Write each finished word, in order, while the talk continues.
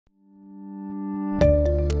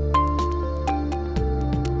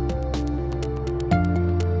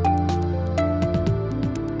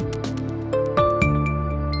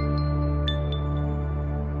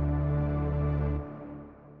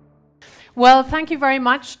Well, thank you very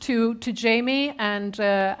much to Jamie and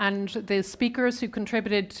the speakers who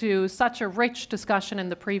contributed to such a rich discussion in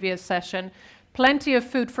the previous session. Plenty of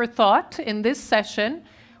food for thought in this session,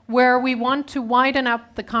 where we want to widen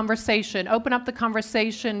up the conversation, open up the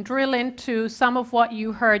conversation, drill into some of what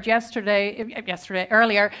you heard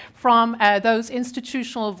earlier from those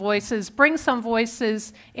institutional voices, bring some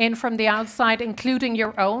voices in from the outside, including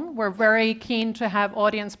your own. We're very keen to have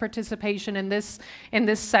audience participation in this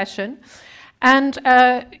session. And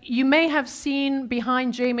you may have seen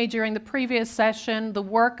behind Jamie during the previous session the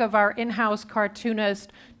work of our in-house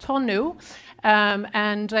cartoonist, Tonu,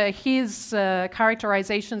 and his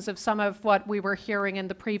characterizations of some of what we were hearing in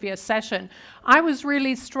the previous session. I was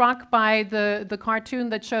really struck by the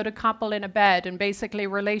cartoon that showed a couple in a bed and basically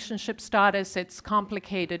relationship status. It's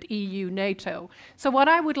complicated, EU, NATO. So what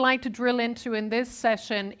I would like to drill into in this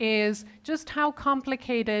session is just how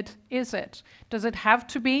complicated is it? Does it have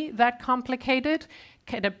to be that complicated?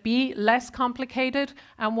 Can it be less complicated?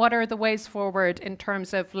 And what are the ways forward in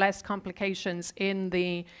terms of less complications in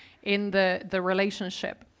the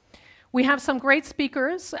relationship? We have some great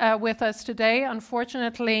speakers with us today.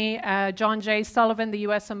 Unfortunately, John J. Sullivan, the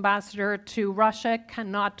US ambassador to Russia,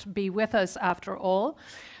 cannot be with us after all.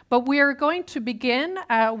 But we are going to begin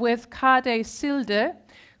with Kade Silde,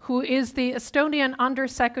 who is the Estonian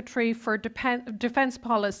Undersecretary for Defense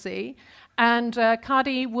Policy. And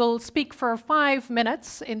Kadi will speak for 5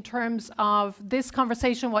 minutes in terms of this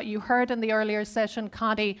conversation, what you heard in the earlier session,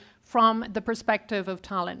 Kadi, from the perspective of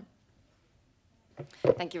Tallinn.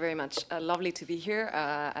 Thank you very much. Lovely to be here.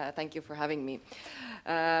 Thank you for having me.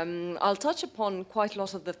 I'll touch upon quite a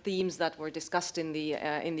lot of the themes that were discussed in the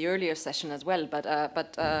earlier session as well, but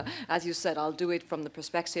as you said, I'll do it from the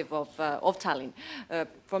perspective of Tallinn,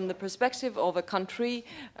 from the perspective of a country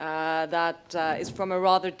that is from a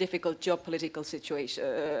rather difficult geopolitical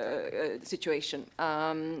situation.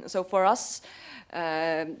 So for us,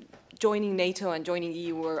 joining NATO and joining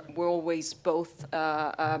EU were always both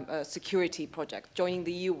a security project. Joining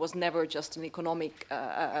the EU was never just an economic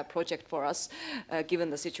project for us, given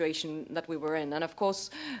the situation that we were in. And of course,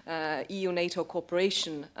 EU-NATO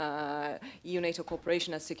cooperation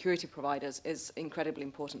as security providers is incredibly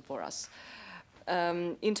important for us.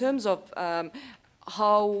 In terms of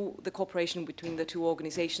how the cooperation between the two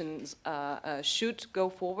organizations should go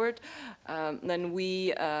forward, then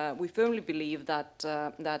we firmly believe that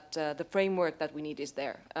the framework that we need is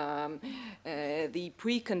there. The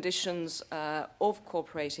preconditions of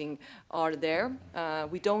cooperating are there.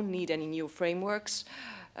 We don't need any new frameworks.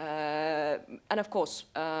 And of course,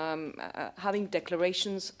 having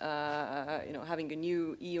declarations, having a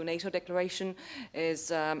new EU-NATO declaration is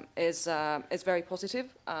very positive.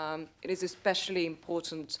 It is especially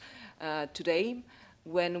important today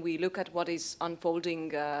when we look at what is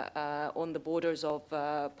unfolding on the borders of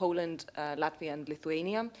Poland, Latvia, and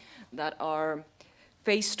Lithuania, that are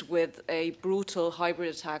faced with a brutal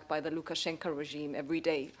hybrid attack by the Lukashenko regime every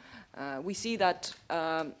day. We see that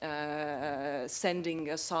sending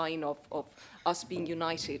a sign of us being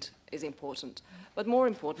united is important. But more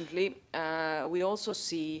importantly, we also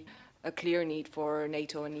see a clear need for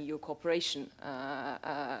NATO and EU cooperation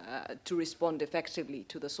to respond effectively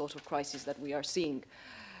to the sort of crisis that we are seeing.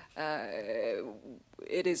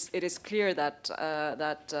 It is clear that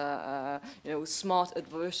smart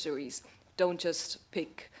adversaries don't just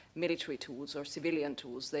pick military tools or civilian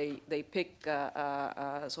tools. They pick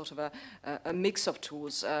sort of a mix of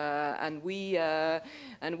tools, and we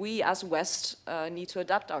as West need to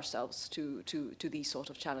adapt ourselves to these sort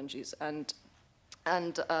of challenges, and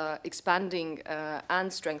expanding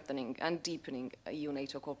and strengthening and deepening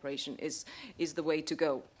EU-NATO cooperation is the way to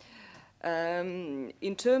go.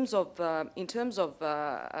 In terms of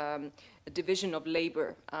division of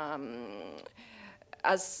labor.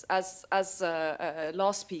 As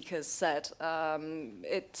last speaker said,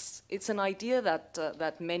 it's an idea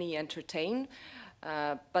that many entertain,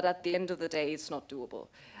 but at the end of the day, it's not doable.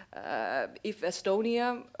 If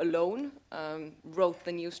Estonia alone wrote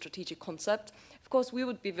the new strategic concept, of course, we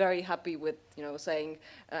would be very happy with, saying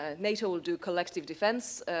NATO will do collective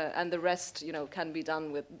defense and the rest, can be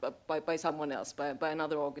done by someone else, by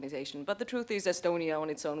another organization. But the truth is, Estonia on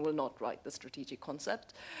its own will not write the strategic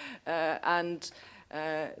concept, and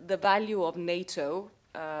the value of NATO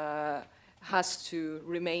has to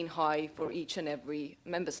remain high for each and every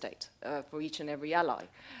member state, for each and every ally.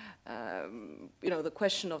 the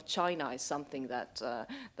question of China is something that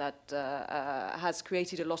has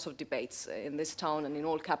created a lot of debates in this town and in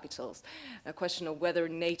all capitals. A question of whether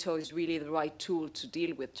NATO is really the right tool to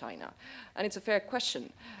deal with China, and it's a fair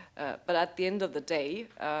question. But at the end of the day,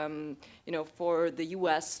 for the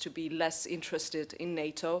US to be less interested in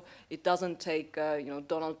NATO, it doesn't take,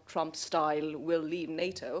 Donald Trump style, we'll leave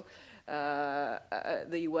NATO.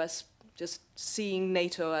 The US just seeing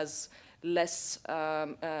NATO as less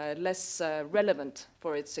relevant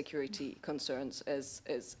for its security concerns is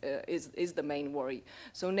the main worry.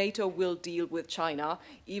 So NATO will deal with China,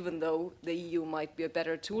 even though the EU might be a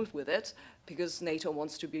better tool with it, because NATO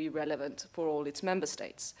wants to be relevant for all its member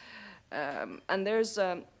states.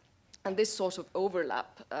 And this sort of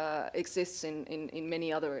overlap exists in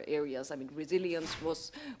many other areas. I mean, resilience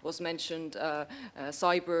was mentioned,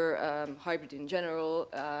 cyber, hybrid in general,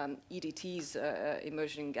 EDTs,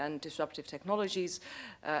 emerging and disruptive technologies,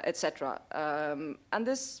 etc. And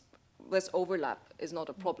this overlap is not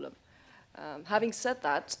a problem. Having said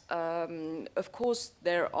that, of course,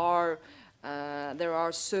 there are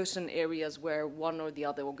certain areas where one or the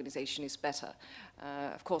other organization is better.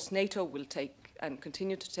 Of course, NATO will take and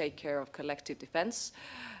continue to take care of collective defense.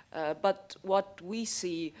 But what we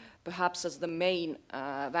see perhaps as the main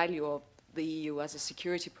value of the EU as a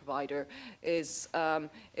security provider is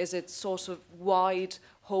its sort of wide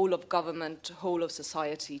whole of government, whole of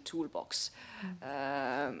society toolbox.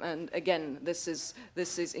 And again, this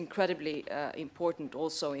is incredibly important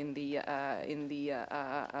also in the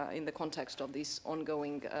context of this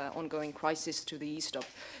ongoing crisis to the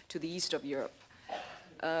east of Europe.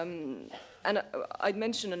 And I'd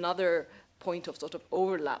mention another point of sort of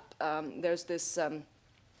overlap. There's this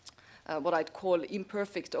what I'd call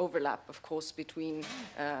imperfect overlap, of course, between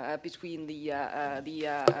the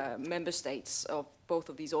member states of both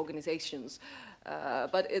of these organizations.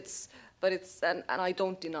 And I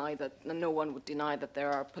don't deny that, and no one would deny that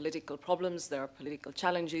there are political problems, there are political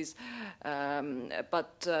challenges,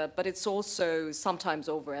 but it's also sometimes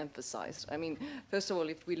overemphasized. I mean, first of all,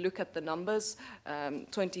 if we look at the numbers,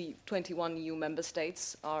 21 EU member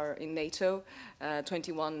states are in NATO,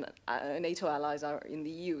 21 NATO allies are in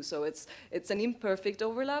the EU, so it's an imperfect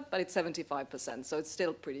overlap, but it's 75%, so it's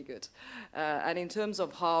still pretty good. And in terms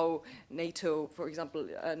of how NATO, for example,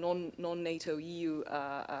 non-NATO EU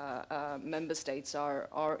member states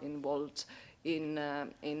are involved in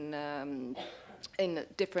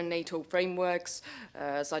different NATO frameworks,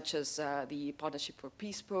 such as the Partnership for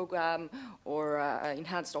Peace program or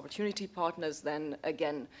enhanced opportunity partners, then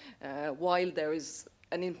again, while there is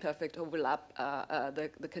an imperfect overlap,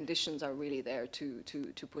 the conditions are really there to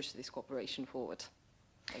push this cooperation forward.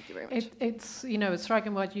 Thank you very much. It's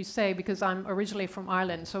striking what you say, because I'm originally from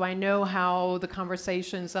Ireland, so I know how the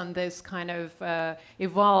conversations on this kind of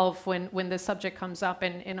evolve when the subject comes up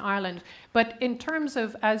in Ireland. But in terms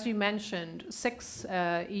of, as you mentioned, 6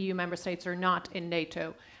 EU member states are not in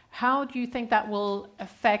NATO. How do you think that will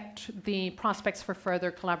affect the prospects for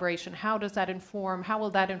further collaboration? How will that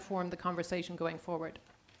inform the conversation going forward?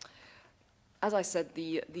 As I said,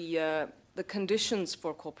 the conditions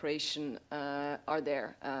for cooperation are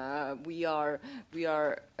there. We are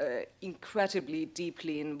incredibly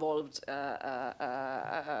deeply involved.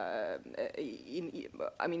 I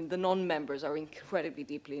mean, the non-members are incredibly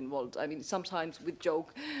deeply involved. I mean, sometimes we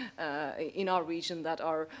joke in our region that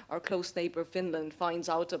our close neighbor Finland finds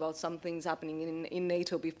out about some things happening in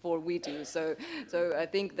NATO before we do. So I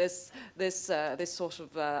think this sort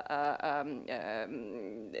of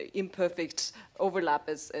imperfect overlap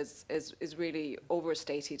is really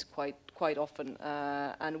overstated quite often.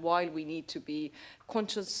 And while we need to be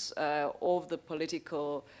conscious of the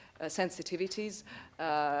political sensitivities,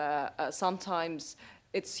 sometimes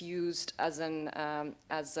it's used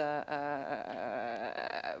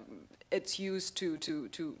it's used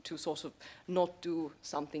to sort of not do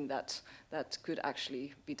something that could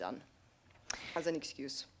actually be done as an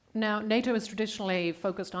excuse. Now, NATO is traditionally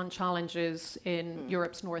focused on challenges in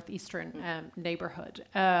Europe's northeastern neighborhood.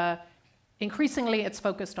 Increasingly, it's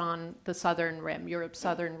focused on the southern rim, Europe's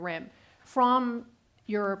southern rim. From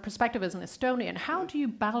your perspective as an Estonian, how do you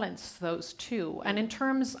balance those two? And in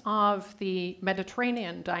terms of the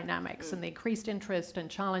Mediterranean dynamics and the increased interest and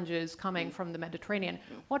challenges coming from the Mediterranean,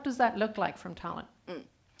 what does that look like from Tallinn?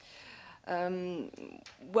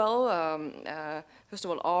 First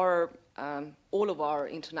of all, all of our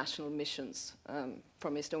international missions,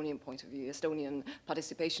 from Estonian point of view, Estonian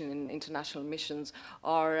participation in international missions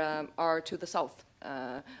are to the south.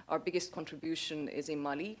 Our biggest contribution is in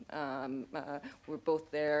Mali. We're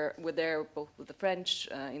there both with the French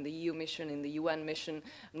in the EU mission, in the UN mission,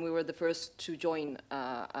 and we were the first to join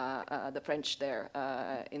the French there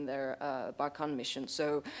in their Barkhane mission.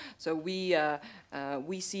 So we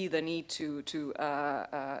see the need to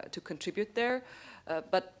contribute there,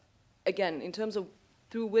 but again, in terms of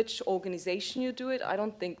through which organization you do it, I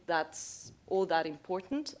don't think that's all that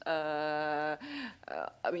important. I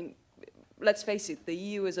mean, let's face it, the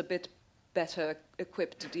EU is a bit better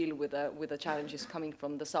equipped to deal with the challenges coming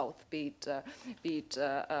from the south, be it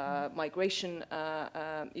migration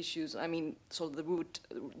issues. I mean, so the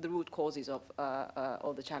root causes of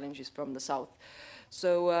the challenges from the south.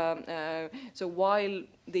 So while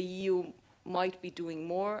the EU might be doing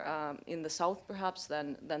more in the south, perhaps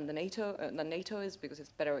than NATO is, because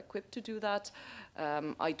it's better equipped to do that,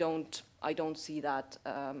 I don't see that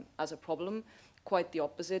as a problem. Quite the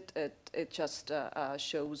opposite. It just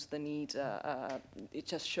shows the need. It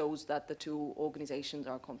just shows that the two organizations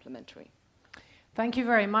are complementary. Thank you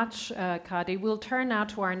very much, Kadi. We'll turn now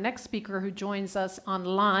to our next speaker who joins us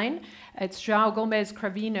online. It's João Gomes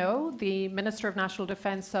Cravino, the Minister of National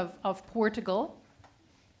Defence of Portugal.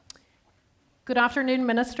 Good afternoon,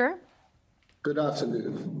 Minister. Good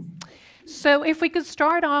afternoon. So if we could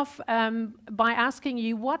start off by asking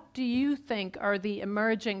you, what do you think are the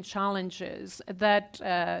emerging challenges that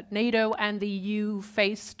NATO and the EU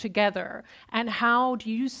face together? And how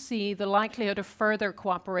do you see the likelihood of further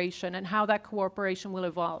cooperation and how that cooperation will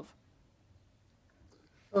evolve?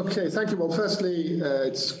 Okay, thank you. Well, firstly,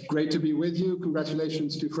 it's great to be with you.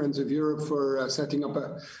 Congratulations to Friends of Europe for setting up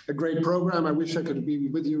a great program. I wish I could be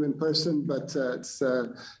with you in person, but it's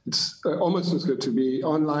almost as good to be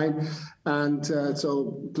online. And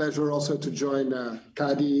so pleasure also to join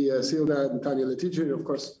Kadi, Silda, and Tanya Letici, and of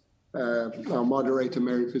course, our moderator,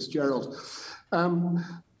 Mary Fitzgerald.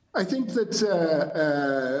 I think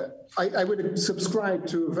that I would subscribe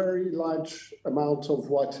to a very large amount of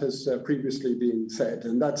what has previously been said.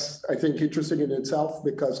 And that's, I think, interesting in itself,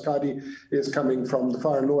 because Kadi is coming from the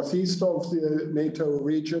far northeast of the NATO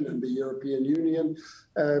region and the European Union,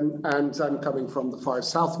 and I'm coming from the far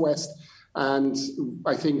southwest. And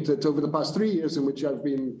I think that over the past 3 years in which I've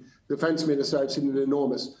been defense minister, I've seen an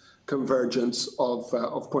enormous convergence of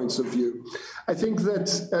points of view. I think that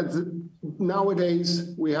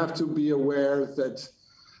nowadays we have to be aware that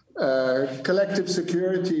collective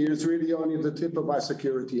security is really only the tip of our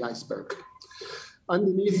security iceberg.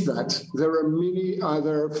 Underneath that, there are many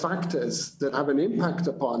other factors that have an impact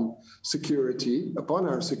upon security, upon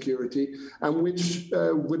our security, and which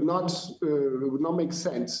would not make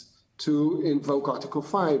sense to invoke Article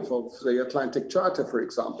 5 of the Atlantic Charter, for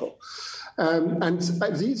example. And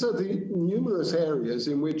these are the numerous areas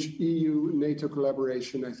in which EU-NATO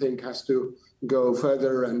collaboration, I think, has to go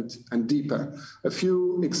further and deeper. A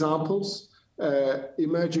few examples: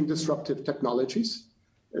 emerging disruptive technologies.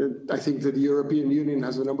 I think that the European Union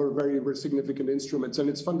has a number of very significant instruments, and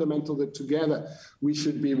it's fundamental that together we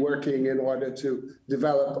should be working in order to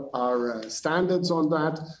develop our standards on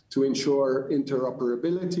that, to ensure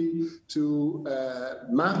interoperability, to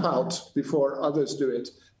map out before others do it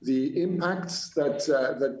the impacts that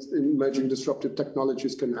emerging disruptive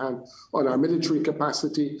technologies can have on our military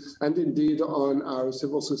capacity and indeed on our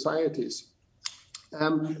civil societies.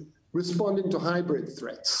 Responding to hybrid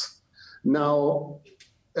threats. Now,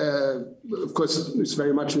 of course, it's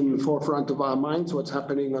very much in the forefront of our minds what's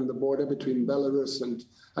happening on the border between Belarus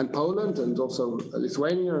and Poland, and also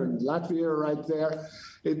Lithuania and Latvia right there.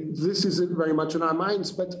 This is very much in our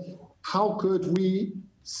minds, but how could we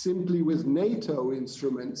simply with NATO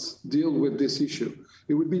instruments deal with this issue?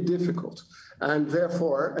 It would be difficult. And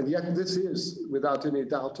therefore, and yet this is without any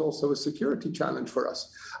doubt also a security challenge for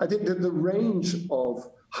us. I think that the range of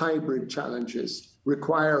hybrid challenges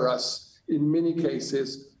require us in many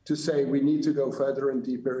cases to say we need to go further and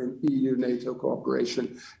deeper in EU-NATO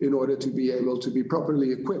cooperation in order to be able to be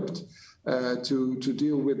properly equipped to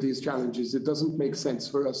deal with these challenges. It doesn't make sense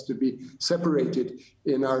for us to be separated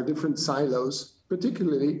in our different silos,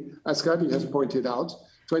 particularly, as Kadi has pointed out,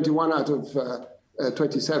 21 out of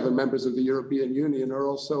 27 members of the European Union are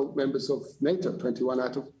also members of NATO, 21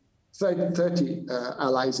 out of 30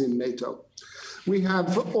 allies in NATO. We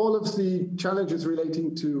have all of the challenges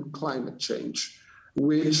relating to climate change.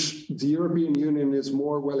 which the European Union is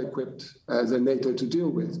more well equipped than NATO to deal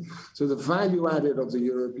with. So the value added of the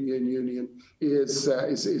European Union is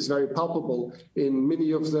very palpable in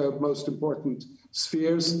many of the most important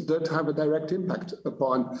spheres that have a direct impact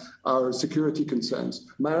upon our security concerns.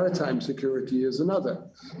 Maritime security is another.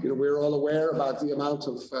 You know, we're all aware about the amount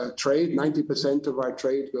of trade. 90% of our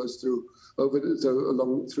trade goes through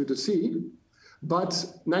the sea, but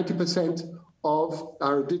 90% of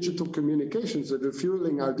our digital communications that are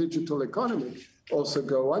fueling our digital economy also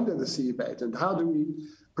go under the seabed. And how do we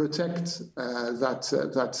protect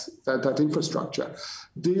that infrastructure?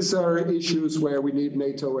 These are issues where we need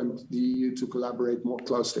NATO and the EU to collaborate more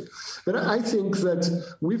closely. But I think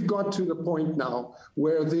that we've got to the point now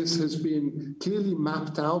where this has been clearly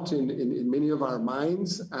mapped out in many of our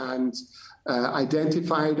minds and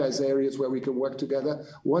identified as areas where we can work together.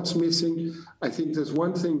 What's missing? I think there's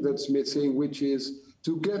one thing that's missing, which is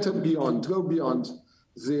to go beyond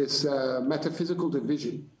this metaphysical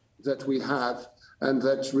division that we have and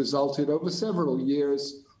that resulted over several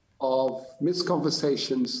years of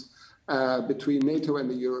misconversations between NATO and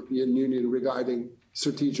the European Union regarding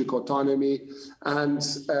strategic autonomy. And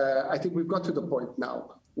I think we've got to the point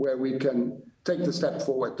now where we can take the step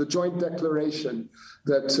forward. The joint declaration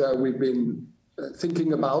that we've been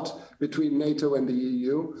thinking about between NATO and the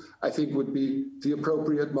EU, I think would be the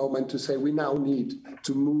appropriate moment to say we now need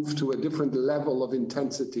to move to a different level of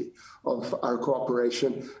intensity of our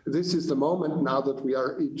cooperation. This is the moment now that we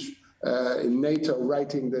are each in NATO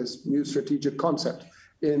writing this new strategic concept,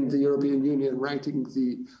 in the European Union writing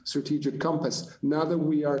the strategic compass. Now that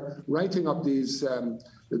we are writing up these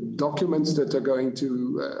documents that are going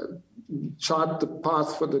to chart the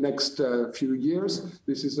path for the next few years,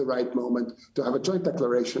 this is the right moment to have a joint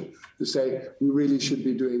declaration to say we really should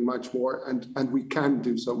be doing much more, and we can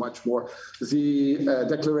do so much more. The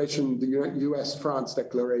declaration, the US-France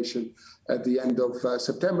declaration at the end of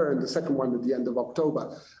September and the second one at the end of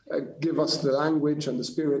October, give us the language and the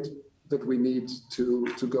spirit that we need to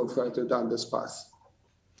go further down this path.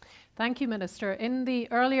 Thank you, Minister. In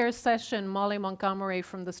the earlier session, Molly Montgomery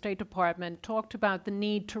from the State Department talked about the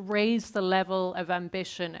need to raise the level of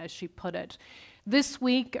ambition, as she put it. This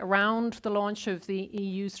week, around the launch of the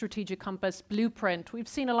EU Strategic Compass Blueprint, we've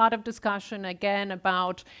seen a lot of discussion again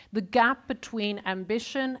about the gap between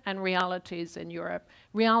ambition and realities in Europe.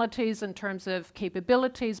 Realities in terms of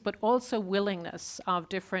capabilities, but also willingness of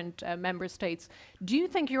different member states. Do you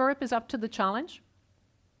think Europe is up to the challenge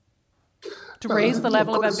to raise the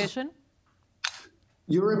level of ambition?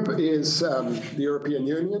 Europe is the European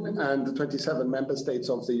Union and the 27 member states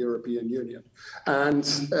of the European Union. And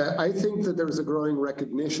I think that there is a growing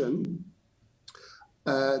recognition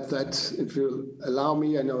that, if you allow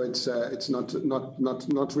me, I know it's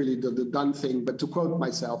not really the done thing, but to quote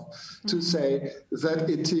myself, to say that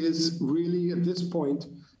it is really, at this point,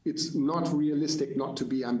 it's not realistic not to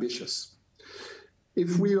be ambitious.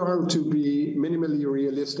 If we are to be minimally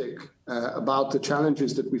realistic about the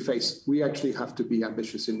challenges that we face, we actually have to be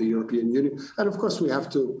ambitious in the European Union. And of course, we have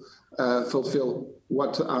to fulfill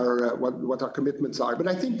what our commitments are. But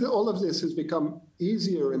I think that all of this has become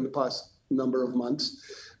easier in the past number of months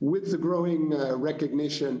with the growing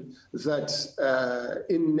recognition that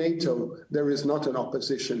in NATO, there is not an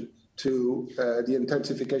opposition to the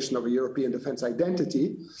intensification of a European defense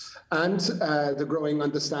identity, and the growing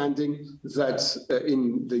understanding that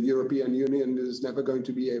in the European Union is never going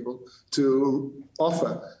to be able to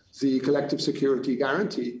offer the collective security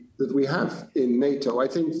guarantee that we have in NATO. I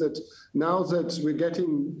think that now that we're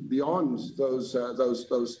getting beyond those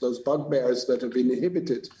bugbears that have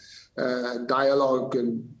inhibited dialogue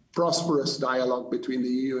and prosperous dialogue between the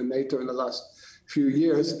EU and NATO in the last few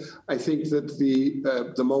years, I think that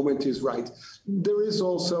the moment is right. There is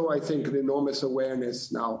also, I think, an enormous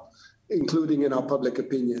awareness now, including in our public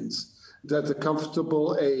opinions, that the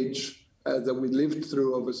comfortable age that we lived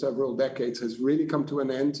through over several decades has really come to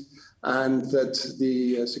an end, and that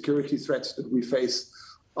the security threats that we face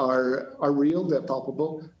are real, they're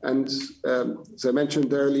palpable. And as I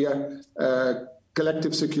mentioned earlier,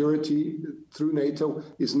 collective security through NATO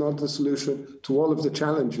is not the solution to all of the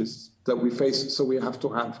challenges that we face, so we have to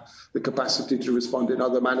have the capacity to respond in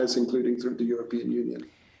other manners, including through the European Union.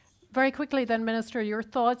 Very quickly then, Minister, your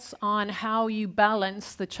thoughts on how you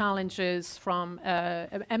balance the challenges from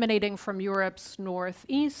emanating from Europe's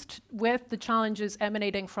northeast with the challenges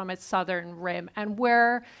emanating from its southern rim, and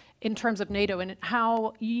where, in terms of NATO, and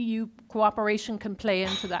how EU cooperation can play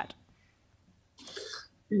into that?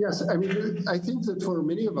 Yes, I mean, I think that for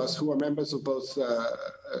many of us who are members of both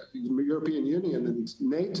European Union and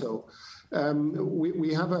NATO,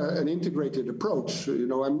 we have an integrated approach. You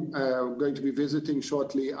know, I'm going to be visiting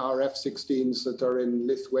shortly our F-16s that are in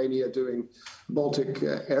Lithuania doing Baltic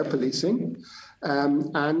air policing.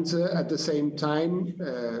 And at the same time,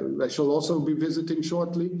 I shall also be visiting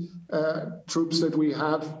shortly troops that we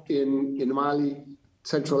have in Mali,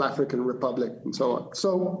 Central African Republic, and so on.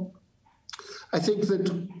 So I think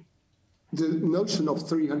that the notion of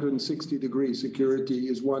 360-degree security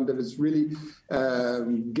is one that has really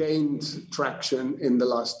gained traction in the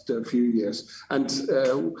last few years. And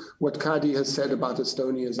what Kadi has said about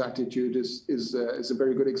Estonia's attitude is a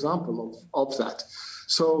very good example of that.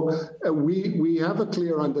 So we have a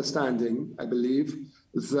clear understanding, I believe,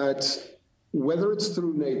 that whether it's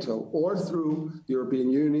through NATO or through the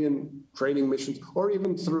European Union training missions, or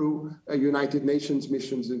even through United Nations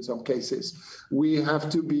missions in some cases, we have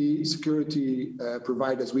to be security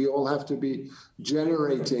providers. We all have to be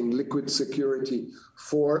generating liquid security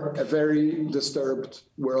for a very disturbed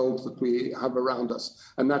world that we have around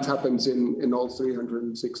us. And that happens in all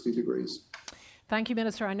 360 degrees. Thank you,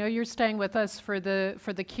 Minister. I know you're staying with us for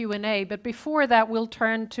the Q&A, but before that, we'll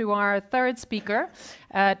turn to our third speaker,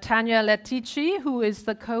 Tanya Letici, who is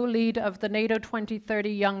the co-lead of the NATO 2030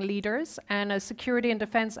 Young Leaders and a security and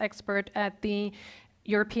defense expert at the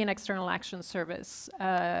European External Action Service.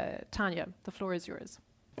 Tanya, the floor is yours.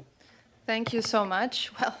 Thank you so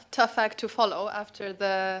much. Well, tough act to follow after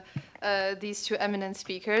these two eminent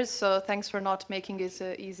speakers, so thanks for not making it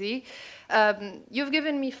easy. You've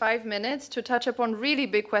given me 5 minutes to touch upon really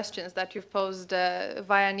big questions that you've posed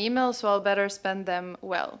via an email, so I'll better spend them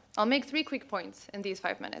well. I'll make 3 quick points in these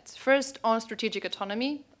 5 minutes. First, on strategic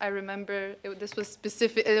autonomy. I remember this was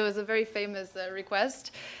specific, it was a very famous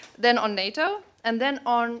request. Then on NATO, and then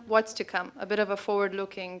on what's to come, a bit of a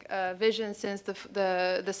forward-looking vision, since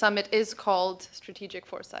the summit is called Strategic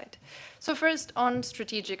Foresight. So first, on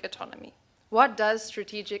strategic autonomy. What does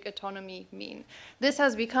strategic autonomy mean? This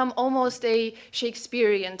has become almost a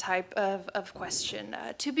Shakespearean type of question.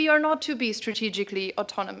 To be or not to be strategically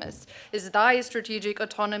autonomous? Is thy strategic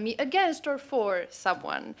autonomy against or for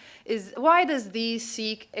someone? Why does these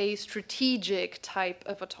seek a strategic type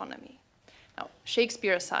of autonomy? Now,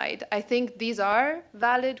 Shakespeare aside, I think these are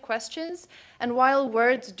valid questions, and while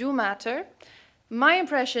words do matter, my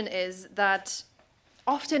impression is that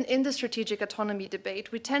often in the strategic autonomy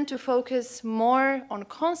debate, we tend to focus more on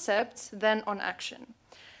concepts than on action.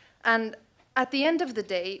 And at the end of the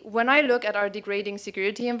day, when I look at our degrading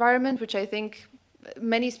security environment, which I think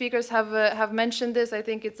many speakers have mentioned this, I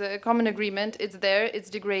think it's a common agreement, it's there, it's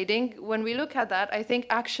degrading. When we look at that, I think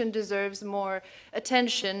action deserves more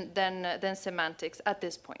attention than semantics at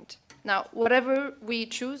this point. Now, whatever we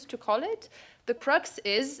choose to call it, the crux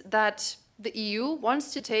is that the EU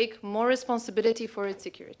wants to take more responsibility for its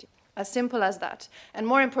security. As simple as that. And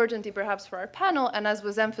more importantly, perhaps for our panel, and as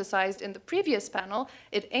was emphasized in the previous panel,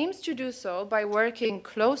 it aims to do so by working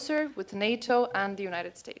closer with NATO and the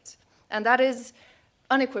United States. And that is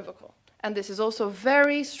unequivocal. And this is also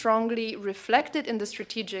very strongly reflected in the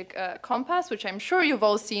strategic compass, which I'm sure you've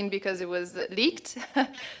all seen because it was leaked.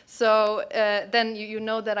 So then you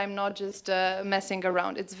know that I'm not just messing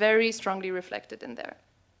around. It's very strongly reflected in there.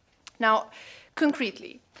 Now,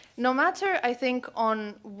 concretely, no matter, I think,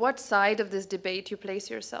 on what side of this debate you place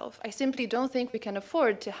yourself, I simply don't think we can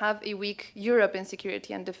afford to have a weak Europe in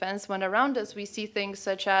security and defense when around us we see things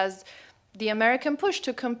such as the American push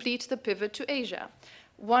to complete the pivot to Asia,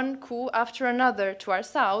 one coup after another to our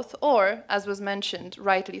south, or, as was mentioned,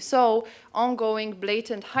 rightly so, ongoing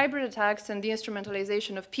blatant hybrid attacks and the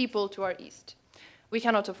instrumentalization of people to our east. We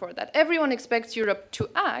cannot afford that. Everyone expects Europe to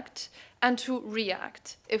act and to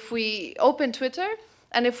react. If we open Twitter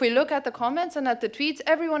and if we look at the comments and at the tweets,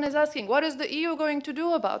 everyone is asking, what is the EU going to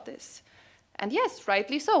do about this? And yes,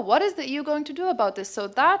 rightly so. What is the EU going to do about this? So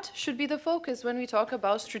that should be the focus when we talk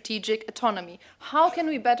about strategic autonomy. How can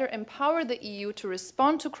we better empower the EU to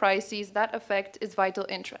respond to crises that affect its vital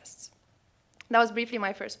interests? That was briefly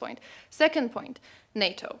my first point. Second point,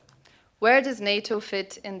 NATO. Where does NATO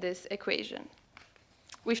fit in this equation?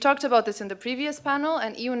 We've talked about this in the previous panel,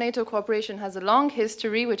 and EU-NATO cooperation has a long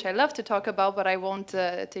history, which I love to talk about, but I won't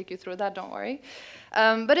take you through that, don't worry.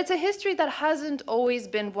 But it's a history that hasn't always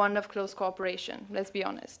been one of close cooperation, let's be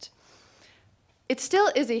honest. It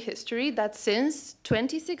still is a history that since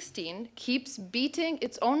 2016 keeps beating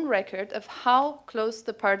its own record of how close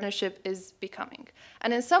the partnership is becoming.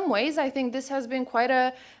 And in some ways, I think this has been quite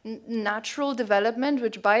a natural development,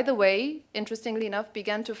 which, by the way, interestingly enough,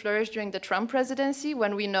 began to flourish during the Trump presidency,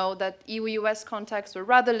 when we know that EU-US contacts were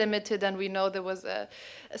rather limited, and we know there was a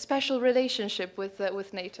special relationship with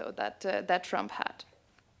NATO that Trump had.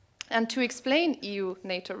 And to explain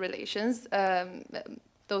EU-NATO relations,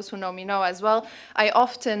 those who know me know as well, I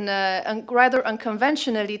often, rather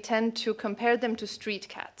unconventionally, tend to compare them to street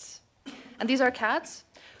cats. And these are cats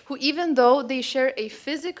who, even though they share a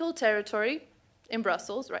physical territory in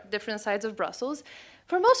Brussels, right, different sides of Brussels,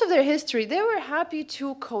 for most of their history, they were happy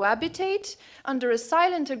to cohabitate under a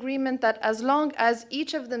silent agreement that as long as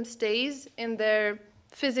each of them stays in their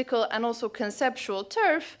physical and also conceptual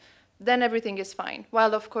turf, then everything is fine,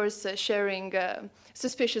 while of course sharing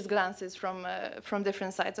suspicious glances from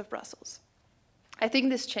different sides of Brussels. I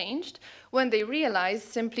think this changed when they realized,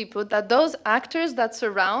 simply put, that those actors that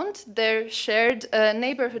surround their shared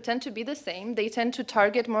neighborhood tend to be the same. They tend to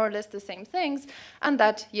target more or less the same things, and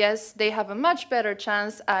that, yes, they have a much better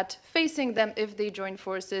chance at facing them if they join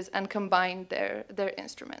forces and combine their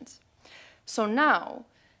instruments. So now,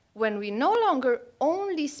 when we no longer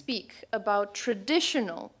only speak about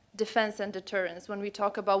traditional defense and deterrence, when we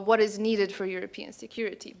talk about what is needed for European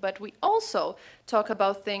security, but we also talk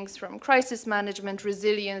about things from crisis management,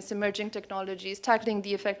 resilience, emerging technologies, tackling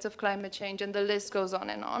the effects of climate change, and the list goes on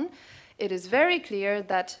and on, it is very clear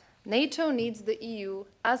that NATO needs the EU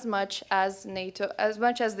as much as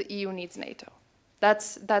the EU needs NATO.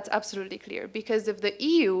 That's absolutely clear, because if the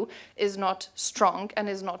EU is not strong and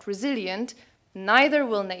is not resilient, neither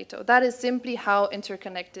will NATO. That is simply how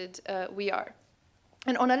interconnected we are.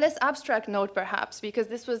 And on a less abstract note, perhaps, because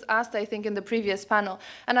this was asked, I think, in the previous panel,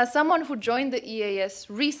 and as someone who joined the EAS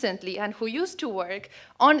recently and who used to work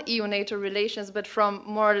on EU-NATO relations, but from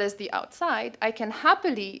more or less the outside, I can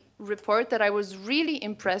happily report that I was really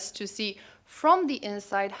impressed to see from the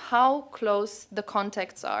inside how close the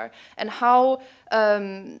contacts are and how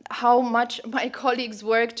much my colleagues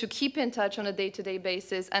work to keep in touch on a day-to-day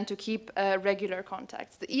basis and to keep regular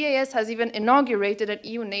contacts. The EAS has even inaugurated an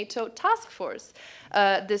EU-NATO task force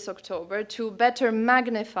this October to better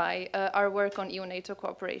magnify our work on EU-NATO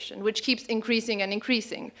cooperation, which keeps increasing and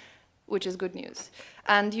increasing, which is good news.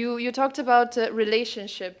 And you talked about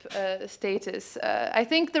relationship status. I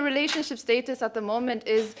think the relationship status at the moment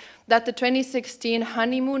is that the 2016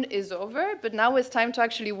 honeymoon is over, but now it's time to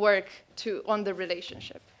actually work on the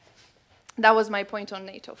relationship. That was my point on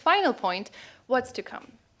NATO. Final point, what's to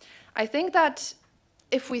come? I think that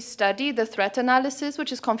if we study the threat analysis,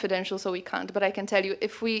 which is confidential, so we can't, but I can tell you,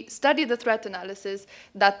 if we study the threat analysis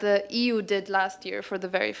that the EU did last year for the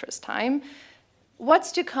very first time,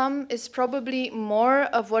 what's to come is probably more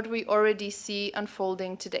of what we already see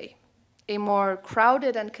unfolding today. A more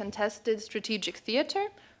crowded and contested strategic theater,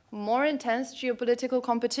 more intense geopolitical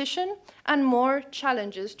competition, and more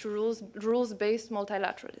challenges to rules-based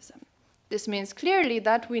multilateralism. This means clearly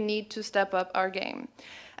that we need to step up our game.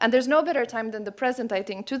 And there's no better time than the present, I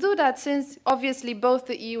think, to do that, since obviously both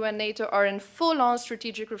the EU and NATO are in full-on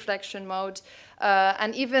strategic reflection mode,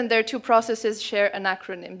 and even their two processes share an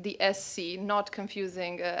acronym, the SC, not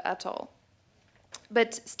confusing at all.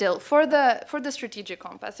 But still, for the strategic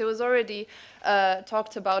compass, it was already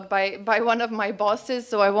talked about by one of my bosses,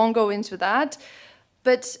 so I won't go into that.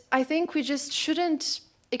 But I think we just shouldn't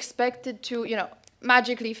expect it to,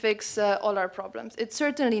 magically fix all our problems. It's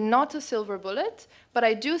certainly not a silver bullet, but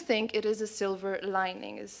I do think it is a silver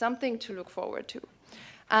lining. It's something to look forward to.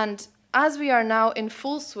 And as we are now in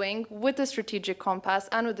full swing with the strategic compass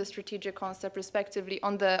and with the strategic concept, respectively,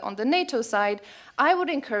 on the NATO side, I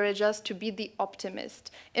would encourage us to be the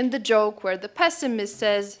optimist in the joke where the pessimist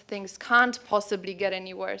says things can't possibly get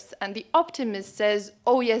any worse, and the optimist says,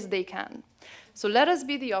 oh yes, they can. So let us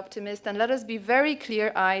be the optimist and let us be very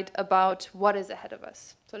clear-eyed about what is ahead of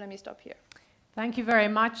us. So let me stop here. Thank you very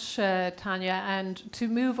much, Tanya. And to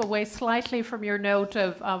move away slightly from your note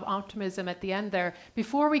of optimism at the end there,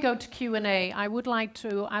 before we go to Q&A, I would like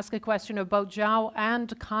to ask a question of both João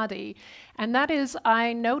and Kadi. And that is,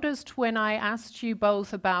 I noticed when I asked you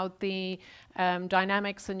both about the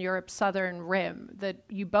dynamics in Europe's southern rim, that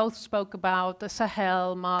you both spoke about the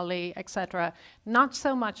Sahel, Mali, etc., not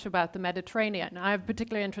so much about the Mediterranean. I have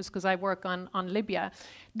particular interest because I work on Libya.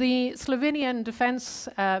 The Slovenian defense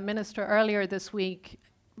minister earlier this week,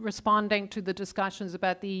 responding to the discussions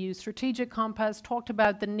about the EU strategic compass, talked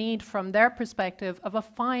about the need from their perspective of a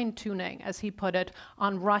fine-tuning, as he put it,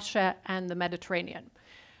 on Russia and the Mediterranean.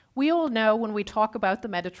 We all know when we talk about the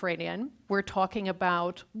Mediterranean, we're talking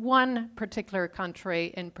about one particular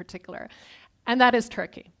country in particular, and that is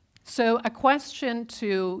Turkey. So a question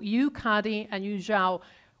to you, Kadi, and you, João,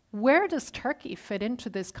 where does Turkey fit into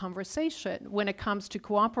this conversation when it comes to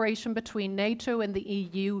cooperation between NATO and the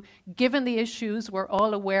EU, given the issues we're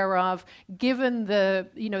all aware of, given the,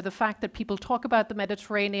 the fact that people talk about the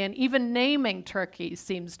Mediterranean, even naming Turkey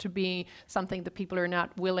seems to be something that people are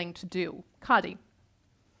not willing to do? Kadi.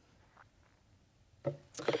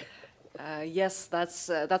 Yes, that's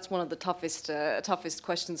one of the toughest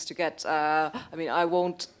questions to get. I mean, I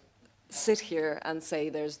won't sit here and say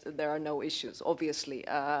there are no issues. Obviously,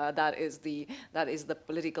 that is the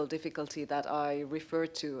political difficulty that I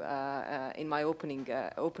referred to in my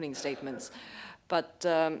opening statements. But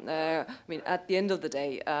I mean, at the end of the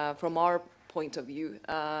day, from our point of view,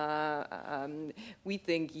 we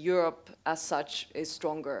think Europe as such is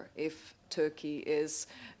stronger if Turkey is,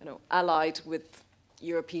 allied with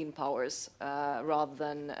European powers rather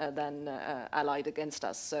than allied against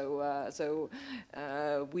us. So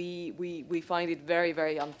we find it very,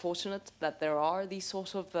 very unfortunate that there are these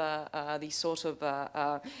sort of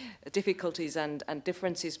difficulties and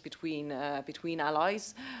differences between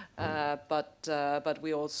allies. But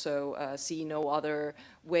we also see no other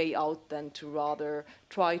way out than to rather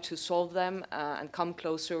try to solve them and come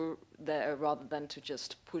closer there rather than to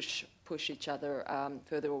just push each other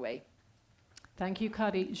further away. Thank you,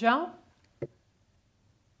 Kadi. Jean?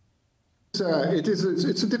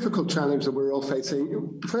 It's a difficult challenge that we're all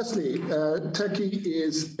facing. Firstly, Turkey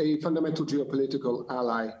is a fundamental geopolitical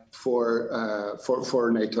ally for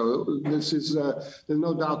NATO. This is there's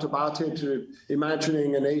no doubt about it.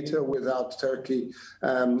 Imagining a NATO without Turkey,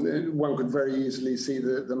 one could very easily see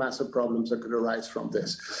the massive problems that could arise from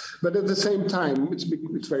this. But at the same time,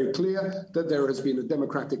 it's very clear that there has been a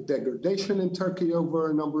democratic degradation in Turkey over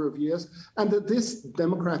a number of years, and that this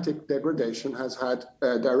democratic degradation has had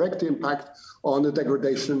a direct impact on the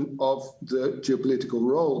degradation of the geopolitical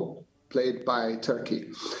role played by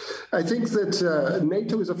Turkey. I think that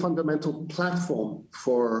NATO is a fundamental platform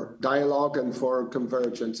for dialogue and for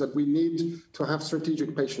convergence, that we need to have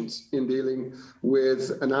strategic patience in dealing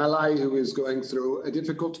with an ally who is going through a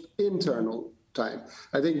difficult internal time.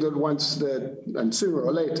 I think that and sooner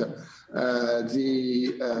or later,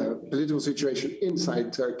 the political situation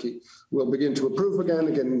inside Turkey will begin to improve again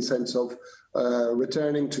in the sense of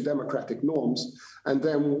returning to democratic norms. And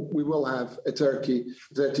then we will have a Turkey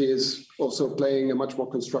that is also playing a much more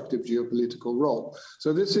constructive geopolitical role.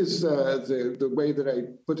 So this is the way that I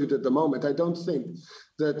put it at the moment. I don't think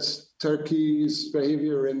that Turkey's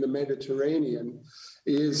behavior in the Mediterranean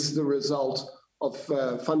is the result of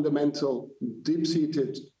fundamental,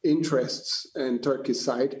 deep-seated interests in Turkey's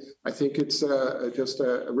side. I think it's just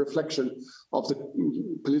a reflection of the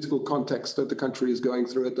political context that the country is going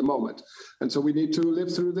through at the moment. And so we need to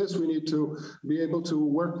live through this. We need to be able to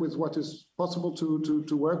work with what is possible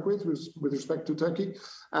to work with respect to Turkey,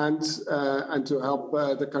 and to help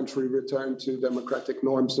the country return to democratic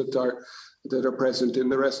norms that are present in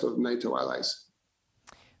the rest of NATO allies.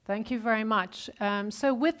 Thank you very much.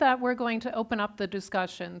 So with that, we're going to open up the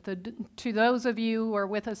discussion to those of you who are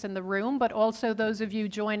with us in the room, but also those of you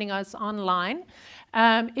joining us online.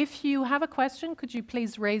 If you have a question, could you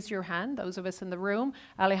please raise your hand, those of us in the room?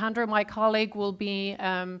 Alejandro, my colleague, will be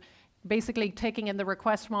basically taking in the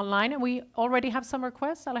requests from online. And we already have some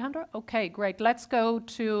requests, Alejandro? Okay, great. Let's go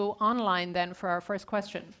to online then for our first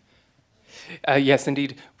question. Yes,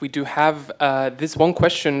 indeed. We do have this one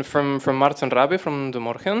question from Martin Rabe from De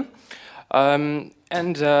Morgen.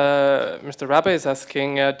 Mr. Rabe is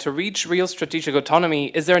asking, to reach real strategic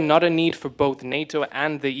autonomy, is there not a need for both NATO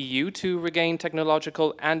and the EU to regain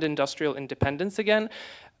technological and industrial independence again?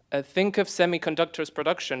 Think of semiconductors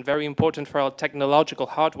production, very important for our technological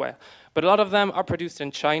hardware. But a lot of them are produced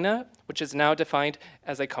in China, which is now defined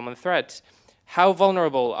as a common threat. How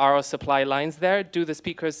vulnerable are our supply lines there? Do the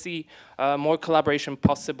speakers see more collaboration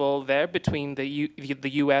possible there between the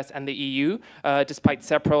US and the EU, despite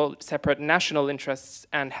separate national interests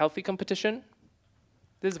and healthy competition?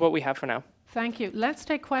 This is what we have for now. Thank you. Let's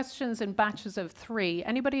take questions in batches of 3.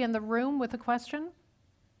 Anybody in the room with a question?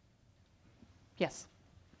 Yes.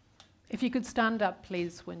 If you could stand up,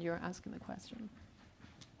 please, when you're asking the question.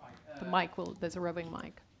 The mic there's a roving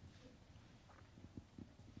mic.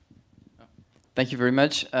 Thank you very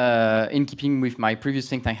much. In keeping with my previous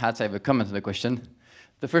think tank hats, I have a comment on the question.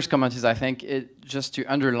 The first comment is, I think, just to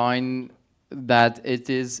underline that it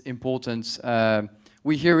is important.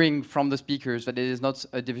 We're hearing from the speakers that it is not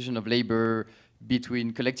a division of labor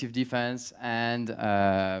between collective defense and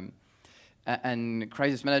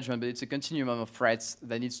crisis management, but it's a continuum of threats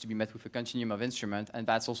that needs to be met with a continuum of instruments, and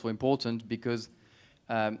that's also important because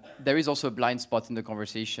there is also a blind spot in the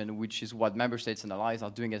conversation, which is what member states and allies are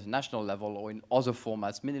doing at a national level or in other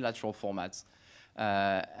formats, multilateral formats.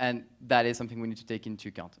 And that is something we need to take into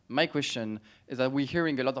account. My question is that we're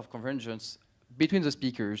hearing a lot of convergence between the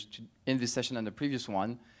speakers in this session and the previous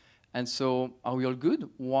one. And so are we all good?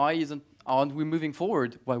 Why aren't we moving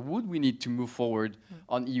forward? Why would we need to move forward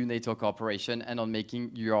on EU-NATO cooperation and on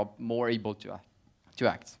making Europe more able to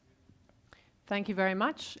act? Thank you very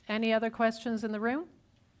much. Any other questions in the room?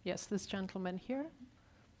 Yes, this gentleman here.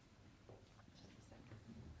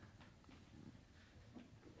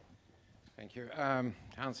 Thank you.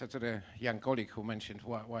 Answer to the young colleague who mentioned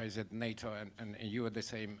why is it NATO and EU are the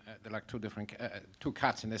same, they're like two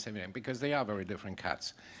cats in the same name, because they are very different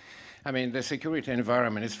cats. I mean, the security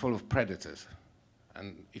environment is full of predators,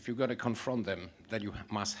 and if you're going to confront them, then you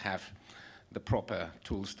must have the proper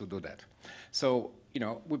tools to do that. So, you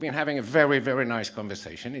know, we've been having a very, very nice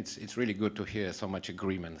conversation. It's really good to hear so much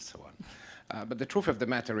agreement and so on. But the truth of the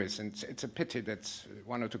matter is, and it's a pity that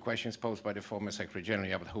one or two questions posed by the former Secretary General,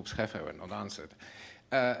 Jaap Hoopscheffer, were not answered.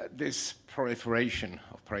 This proliferation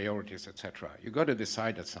of priorities, etc., you've got to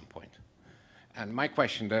decide at some point. And my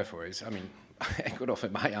question, therefore, is, I mean, I could offer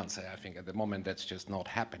my answer. I think at the moment that's just not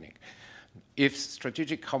happening. If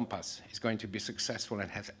strategic compass is going to be successful and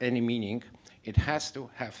has any meaning, it has to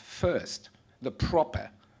have first the proper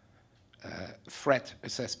threat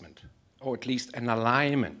assessment, or at least an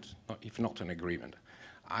alignment, if not an agreement.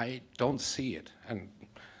 I don't see it, and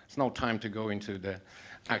it's no time to go into the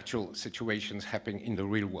actual situations happening in the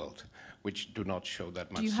real world, which do not show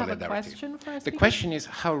that much solidarity. Do you have a question for us? The question is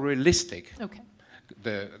how realistic okay.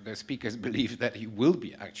 the speakers believe that he will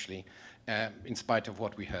be actually, in spite of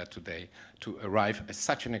what we heard today, to arrive at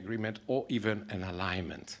such an agreement or even an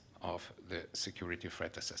alignment of the security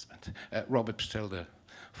threat assessment. Robert Pstel, the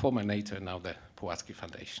former NATO, now the Pulaski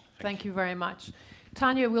Foundation. Thank you very much.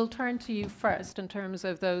 Tanya, we'll turn to you first in terms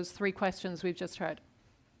of those three questions we've just heard.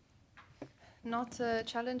 Not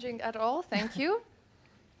challenging at all, thank you.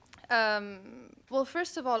 Well,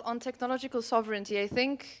 first of all, on technological sovereignty, I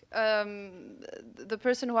think the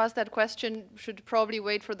person who asked that question should probably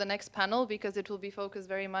wait for the next panel, because it will be focused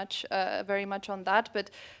very much on that.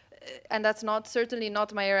 But and that's certainly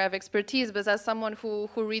not my area of expertise, but as someone who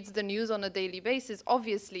reads the news on a daily basis,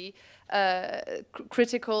 obviously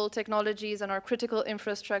critical technologies and our critical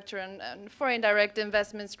infrastructure and foreign direct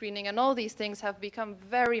investment screening and all these things have become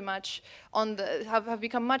very much on the have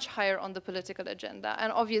become much higher on the political agenda.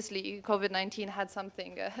 And obviously COVID-19 had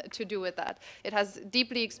something to do with that. It has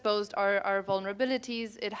deeply exposed our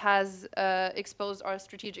vulnerabilities. It has exposed our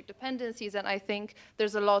strategic dependencies, and I think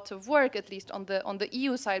there's a lot of work, at least on the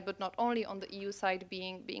EU side, but not only on the EU side,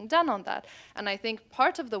 being done on that. And I think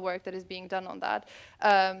part of the work that is being done on that,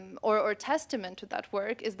 or testament to that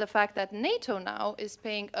work, is the fact that NATO now is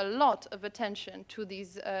paying a lot of attention to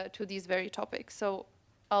these very topics. So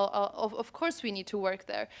of course we need to work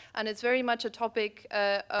there. And it's very much a topic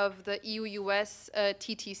of the EU-US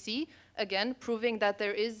TTC, again, proving that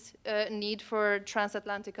there is a need for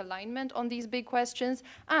transatlantic alignment on these big questions.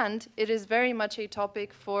 And it is very much a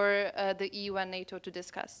topic for the EU and NATO to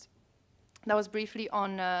discuss. That was briefly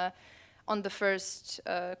on the first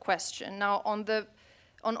question. Now,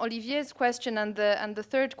 on Olivier's question and the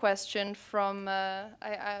third question from,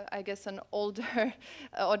 I guess, an older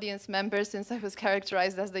audience member, since I was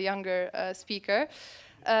characterized as the younger speaker,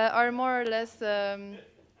 are more or less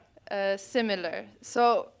similar.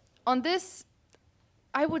 So on this,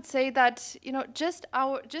 I would say that, you know, just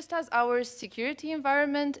as our security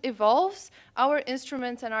environment evolves, our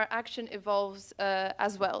instruments and our action evolves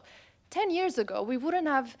as well. 10 years ago, we wouldn't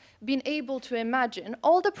have been able to imagine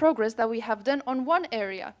all the progress that we have done on one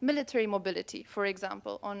area, military mobility, for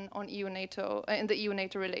example, on EU-NATO, in the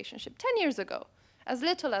EU-NATO relationship. 10 years ago, as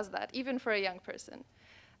little as that, even for a young person.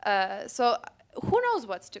 So who knows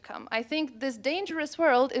what's to come? I think this dangerous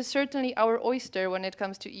world is certainly our oyster when it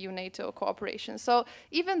comes to EU-NATO cooperation. So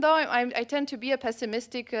even though I tend to be a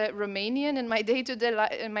pessimistic Romanian in my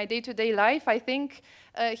day-to-day life, I think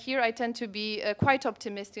here I tend to be quite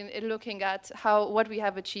optimistic in looking at what we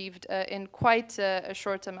have achieved in quite a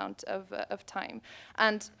short amount of time.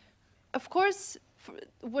 And of course,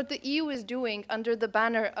 what the EU is doing under the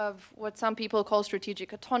banner of what some people call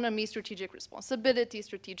strategic autonomy, strategic responsibility,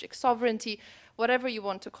 strategic sovereignty, whatever you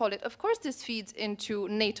want to call it, of course this feeds into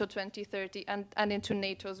NATO 2030 and into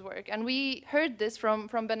NATO's work. And we heard this from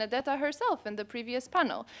Benedetta herself in the previous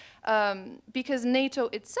panel, because NATO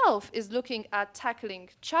itself is looking at tackling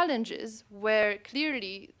challenges where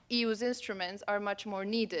clearly EU's instruments are much more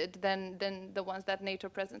needed than the ones that NATO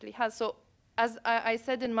presently has. So, as I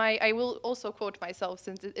said I will also quote myself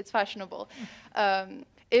since it's fashionable,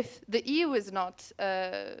 if the EU is not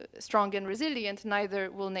strong and resilient,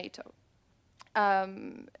 neither will NATO.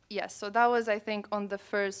 Yes, so that was, I think, on the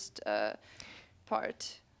first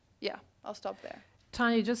part. Yeah, I'll stop there.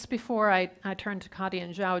 Tanya, just before I turn to Kadi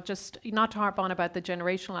and Zhao, just not to harp on about the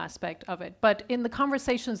generational aspect of it, but in the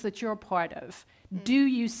conversations that you're part of, do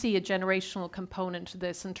you see a generational component to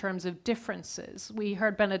this in terms of differences? We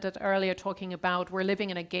heard Benedict earlier talking about we're living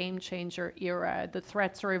in a game changer era, the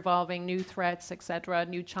threats are evolving, new threats, etc.,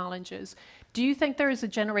 new challenges. Do you think there is a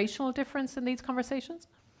generational difference in these conversations?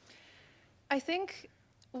 I think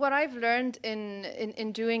what I've learned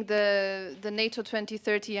in doing the NATO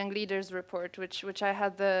 2030 Young Leaders report, which I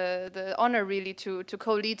had the honor really to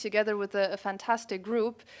co-lead together with a fantastic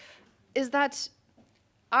group, is that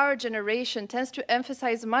our generation tends to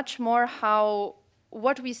emphasize much more how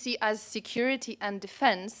what we see as security and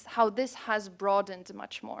defense, how this has broadened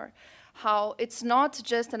much more. How it's not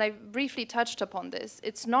just, and I briefly touched upon this,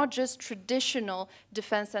 it's not just traditional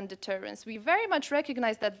defense and deterrence. We very much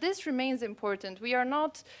recognize that this remains important. We are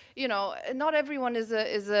not, you know, not everyone is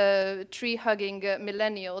a tree-hugging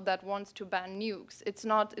millennial that wants to ban nukes. It's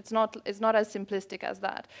not as simplistic as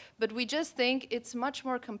that. But we just think it's much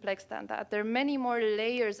more complex than that. There are many more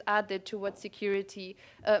layers added to what security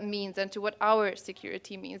means and to what our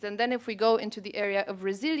security means. And then if we go into the area of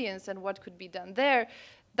resilience and what could be done there,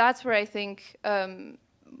 that's where I think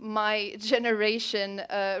my generation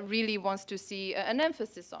really wants to see an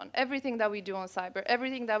emphasis on. Everything that we do on cyber,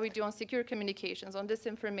 everything that we do on secure communications, on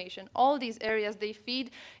disinformation, all these areas, they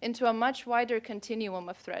feed into a much wider continuum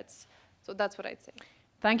of threats. So that's what I'd say.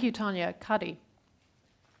 Thank you, Tanya. Kadi.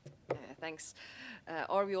 Thanks.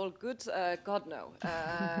 Are we all good? God, no.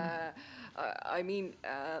 I mean,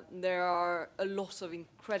 there are a lot of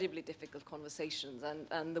incredibly difficult conversations,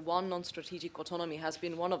 and the one on strategic autonomy has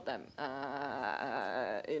been one of them.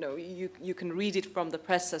 You know, you can read it from the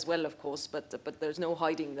press as well, of course, but there's no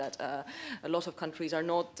hiding that a lot of countries are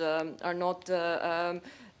not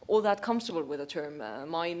all that comfortable with the term,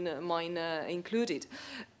 mine included.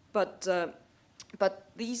 But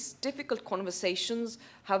these difficult conversations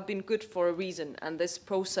have been good for a reason, and this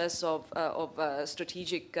process of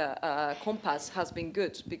strategic compass has been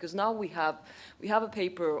good, because now we have a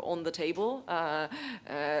paper on the table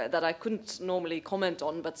that I couldn't normally comment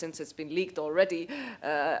on, but since it's been leaked already,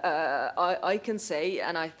 I can say,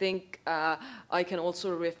 and I think I can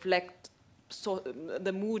also reflect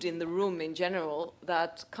the mood in the room in general,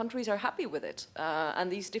 that countries are happy with it,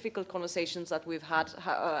 and these difficult conversations that we've had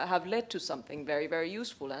have led to something very, very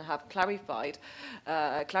useful and have clarified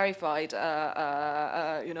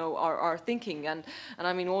you know, our thinking. And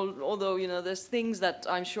I mean, although, you know, there's things that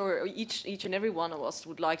I'm sure each and every one of us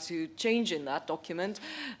would like to change in that document.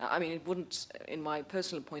 I mean, it wouldn't, in my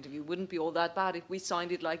personal point of view, wouldn't be all that bad if we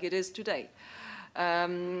signed it like it is today.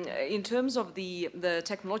 In terms of the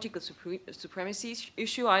technological supremacy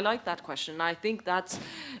issue, I like that question. I think that's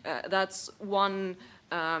one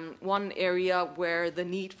area where the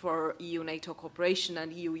need for EU-NATO cooperation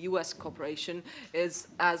and EU-US cooperation is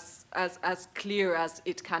as clear as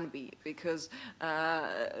it can be, because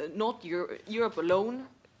not Europe alone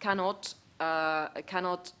cannot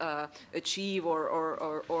achieve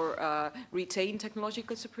or retain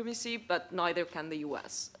technological supremacy, but neither can the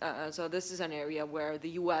US. So this is an area where the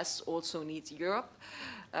US also needs Europe,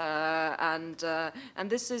 and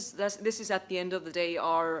this is at the end of the day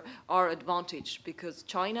our advantage, because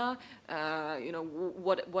China, you know,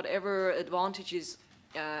 whatever advantages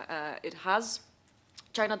it has,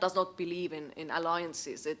 China does not believe in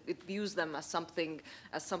alliances. It views them as something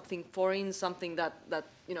foreign, something that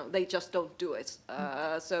you know, they just don't do it.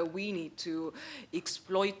 So we need to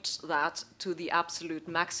exploit that to the absolute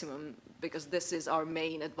maximum, because this is our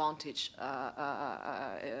main advantage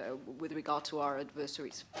with regard to our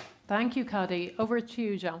adversaries. Thank you, Kadi. Over to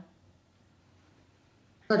you, Zhao.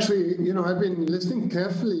 Actually, you know, I've been listening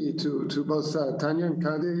carefully to both Tanya and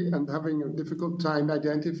Kadi, and having a difficult time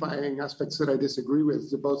identifying aspects that I disagree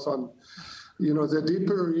with, both on, you know, the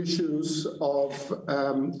deeper issues of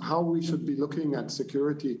how we should be looking at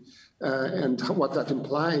security and what that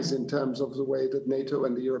implies in terms of the way that NATO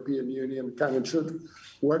and the European Union can and should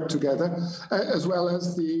work together, as well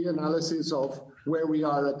as the analysis of where we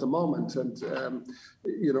are at the moment. And,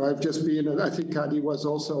 you know, I've just been, and I think Kadi was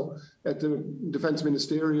also at the Defense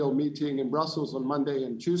Ministerial meeting in Brussels on Monday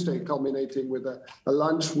and Tuesday, culminating with a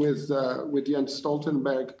lunch with Jens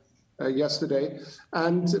Stoltenberg yesterday,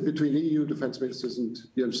 and between EU defense ministers and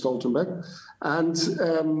Jens Stoltenberg. And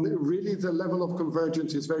really the level of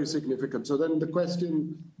convergence is very significant. So then the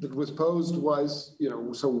question that was posed was, you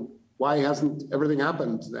know, so why hasn't everything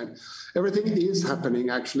happened then? Everything is happening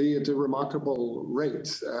actually at a remarkable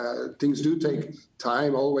rate. Things do take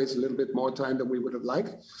time, always a little bit more time than we would have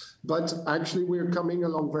liked, but actually we're coming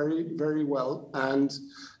along very, very well. And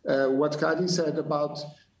what Kadi said about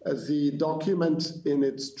the document in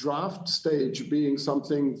its draft stage being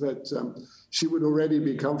something that she would already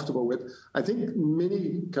be comfortable with. I think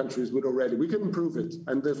many countries would already. We can improve it,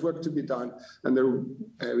 and there's work to be done. And there,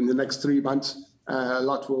 in the next 3 months, a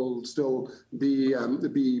lot will still be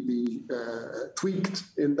tweaked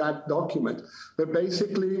in that document. But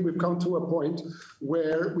basically, we've come to a point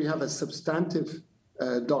where we have a substantive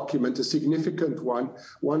document, a significant one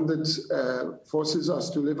that forces us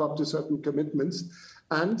to live up to certain commitments,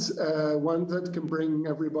 and one that can bring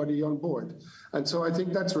everybody on board. And so I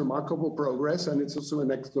think that's remarkable progress, and it's also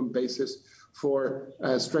an excellent basis for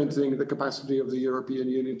strengthening the capacity of the European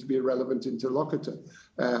Union to be a relevant interlocutor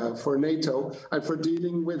for NATO, and for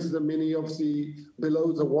dealing with the many of the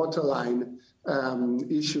below the waterline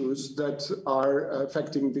issues that are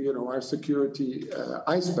affecting the, our security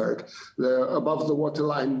iceberg. The above the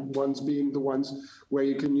waterline ones being the ones where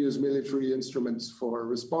you can use military instruments for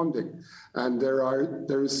responding. And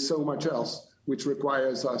there is so much else which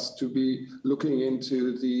requires us to be looking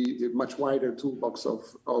into the much wider toolbox of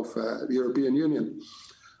the European Union.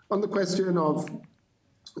 On the question of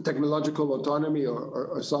technological autonomy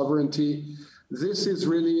or sovereignty, this is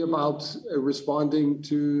really about responding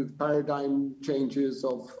to paradigm changes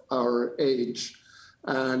of our age.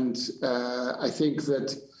 And I think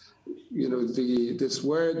that, this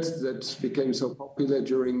word that became so popular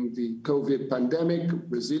during the COVID pandemic,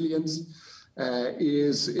 resilience,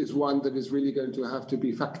 is one that is really going to have to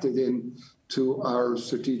be factored in to our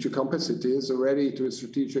strategic compass. It is already to a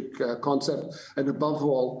strategic concept, and above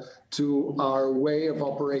all, to our way of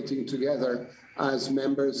operating together as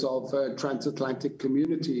members of a transatlantic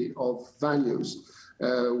community of values,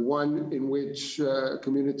 one in which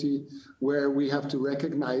community where we have to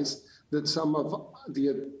recognize that some of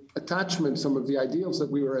the attachments, some of the ideals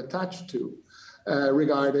that we were attached to,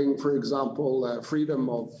 regarding, for example, freedom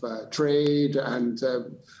of trade and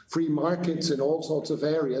free markets in all sorts of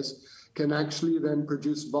areas, can actually then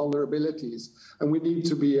produce vulnerabilities. And we need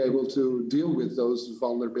to be able to deal with those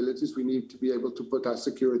vulnerabilities. We need to be able to put our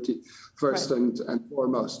security first and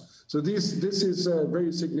foremost. So this is a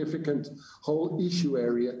very significant whole issue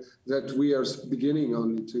area that we are beginning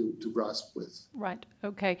only to grasp with. Right,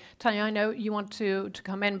 okay. Tanya, I know you want to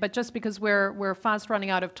come in, but just because we're fast running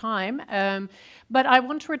out of time, but I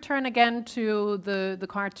want to return again to the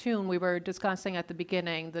cartoon we were discussing at the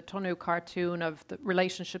beginning, the Tonu cartoon of the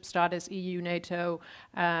relationship status, EU, NATO.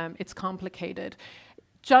 It's complicated.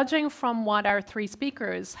 Judging from what our 3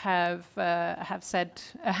 speakers have said,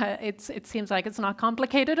 it seems like it's not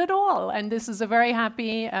complicated at all, and this is a very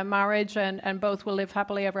happy marriage, and both will live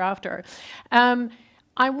happily ever after.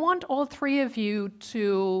 I want all 3 of you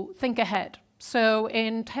to think ahead. So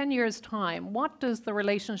in 10 years' time, what does the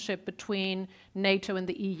relationship between NATO and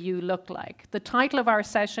the EU look like? The title of our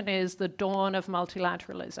session is The Dawn of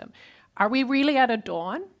Multilateralism. Are we really at a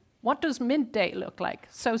dawn? What does midday look like?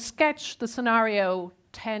 So sketch the scenario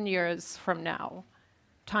 10 years from now.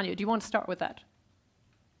 Tanya, do you want to start with that?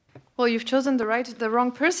 Well, you've chosen the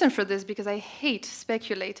wrong person for this, because I hate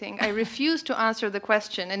speculating. I refuse to answer the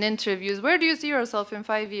question in interviews, where do you see yourself in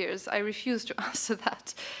 5 years? I refuse to answer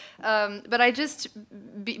that. But I just,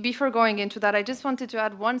 before going into that, I just wanted to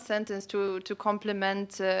add one sentence to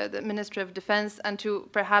complement the Ministry of Defense, and to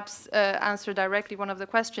perhaps answer directly one of the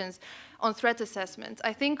questions on threat assessment.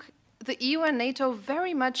 I think the EU and NATO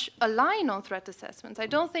very much align on threat assessments. I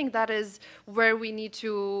don't think that is where we need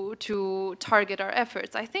to target our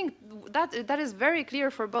efforts. I think that is very clear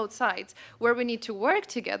for both sides. Where we need to work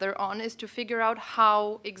together on is to figure out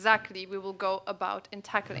how exactly we will go about in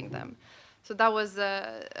tackling them. So that was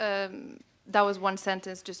one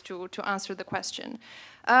sentence just to answer the question.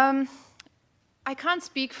 I can't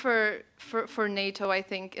speak for NATO, I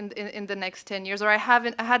think, in the next 10 years, or I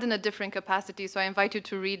had in a different capacity, so I invite you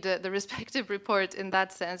to read the respective report in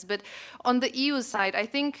that sense. But on the EU side, I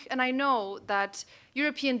think, and I know that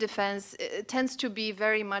European defense tends to be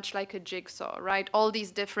very much like a jigsaw, right? All these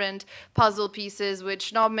different puzzle pieces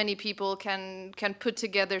which not many people can put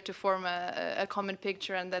together to form a common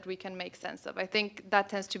picture and that we can make sense of. I think that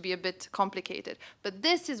tends to be a bit complicated. But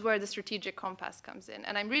this is where the strategic compass comes in.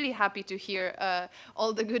 And I'm really happy to hear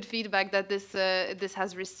all the good feedback that this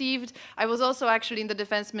has received. I was also actually in the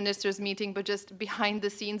defense ministers meeting, but just behind the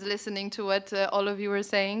scenes listening to what all of you were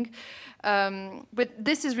saying. But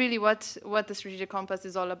this is really what the strategic compass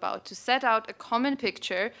is all about, to set out a common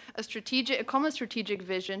picture, a common strategic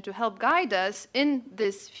vision to help guide us in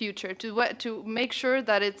this future, to make sure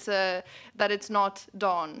that it's not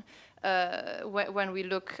dawn. when we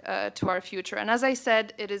look to our future. And as I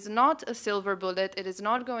said, it is not a silver bullet. It is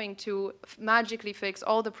not going to magically fix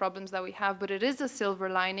all the problems that we have, but it is a silver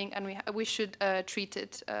lining, and we should treat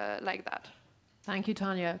it like that. Thank you,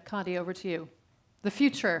 Tanya. Kadi, over to you. The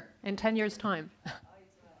future in 10 years' time.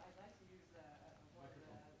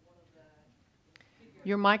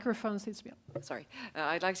 Your microphone seems to be on. Sorry,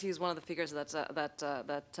 I'd like to use one of the figures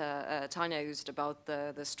that Tanya used about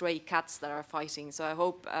the stray cats that are fighting. So I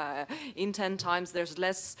hope in 10 times there's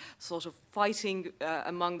less sort of fighting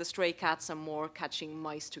among the stray cats and more catching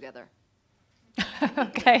mice together.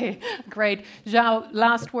 Okay, great. Zhao,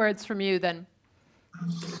 last words from you then.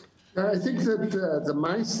 I think that the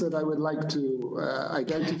mice that I would like to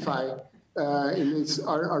identify in this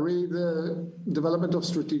are really the development of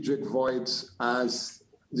strategic voids as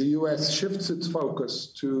the US shifts its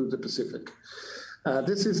focus to the Pacific.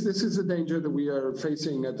 This is a danger that we are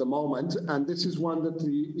facing at the moment, and this is one that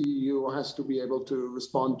the EU has to be able to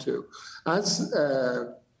respond to. As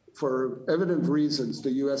for evident reasons,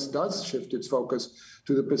 the US does shift its focus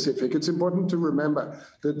to the Pacific. It's important to remember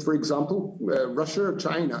that, for example, Russia or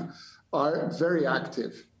China are very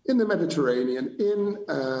active in the Mediterranean, in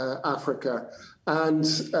Africa, and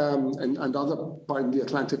other part of the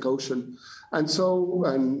Atlantic Ocean, and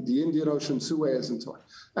the Indian Ocean, Suez, and so on.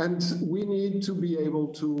 And we need to be able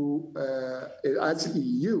to, as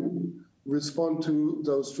EU, respond to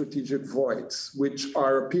those strategic voids, which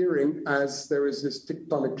are appearing as there is this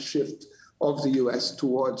tectonic shift of the US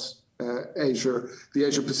towards Asia, the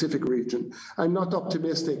Asia-Pacific region. I'm not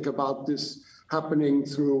optimistic about this happening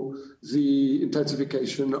through the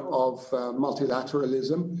intensification of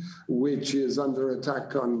multilateralism, which is under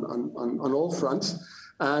attack on all fronts.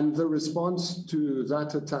 And the response to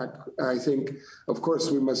that attack, I think, of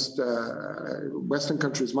course, we must, Western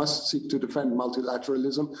countries must seek to defend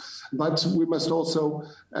multilateralism, but we must also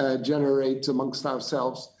generate amongst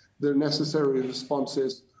ourselves the necessary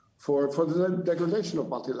responses for the degradation of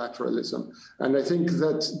multilateralism. And I think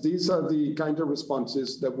that these are the kind of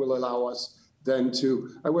responses that will allow us then to,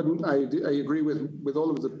 I agree with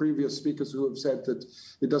all of the previous speakers who have said that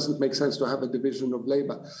it doesn't make sense to have a division of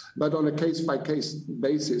labor. But on a case-by-case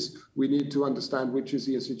basis, we need to understand which is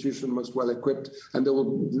the institution most well equipped, and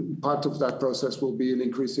part of that process will be an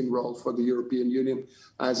increasing role for the European Union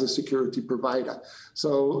as a security provider.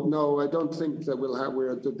 So no, I don't think that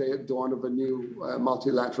we're at the dawn of a new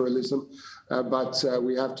multilateralism, but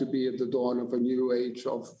we have to be at the dawn of a new age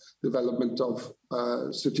of development of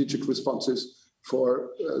strategic responses for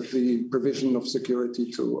the provision of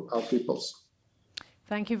security to our peoples.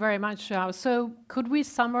 Thank you very much, Zhao. So could we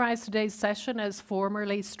summarize today's session as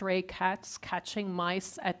formerly stray cats catching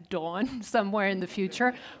mice at dawn somewhere in the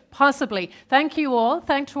future? Possibly. Thank you all.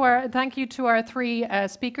 Thank you to our three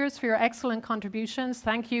speakers for your excellent contributions.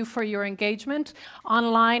 Thank you for your engagement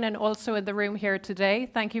online and also in the room here today.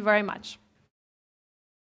 Thank you very much.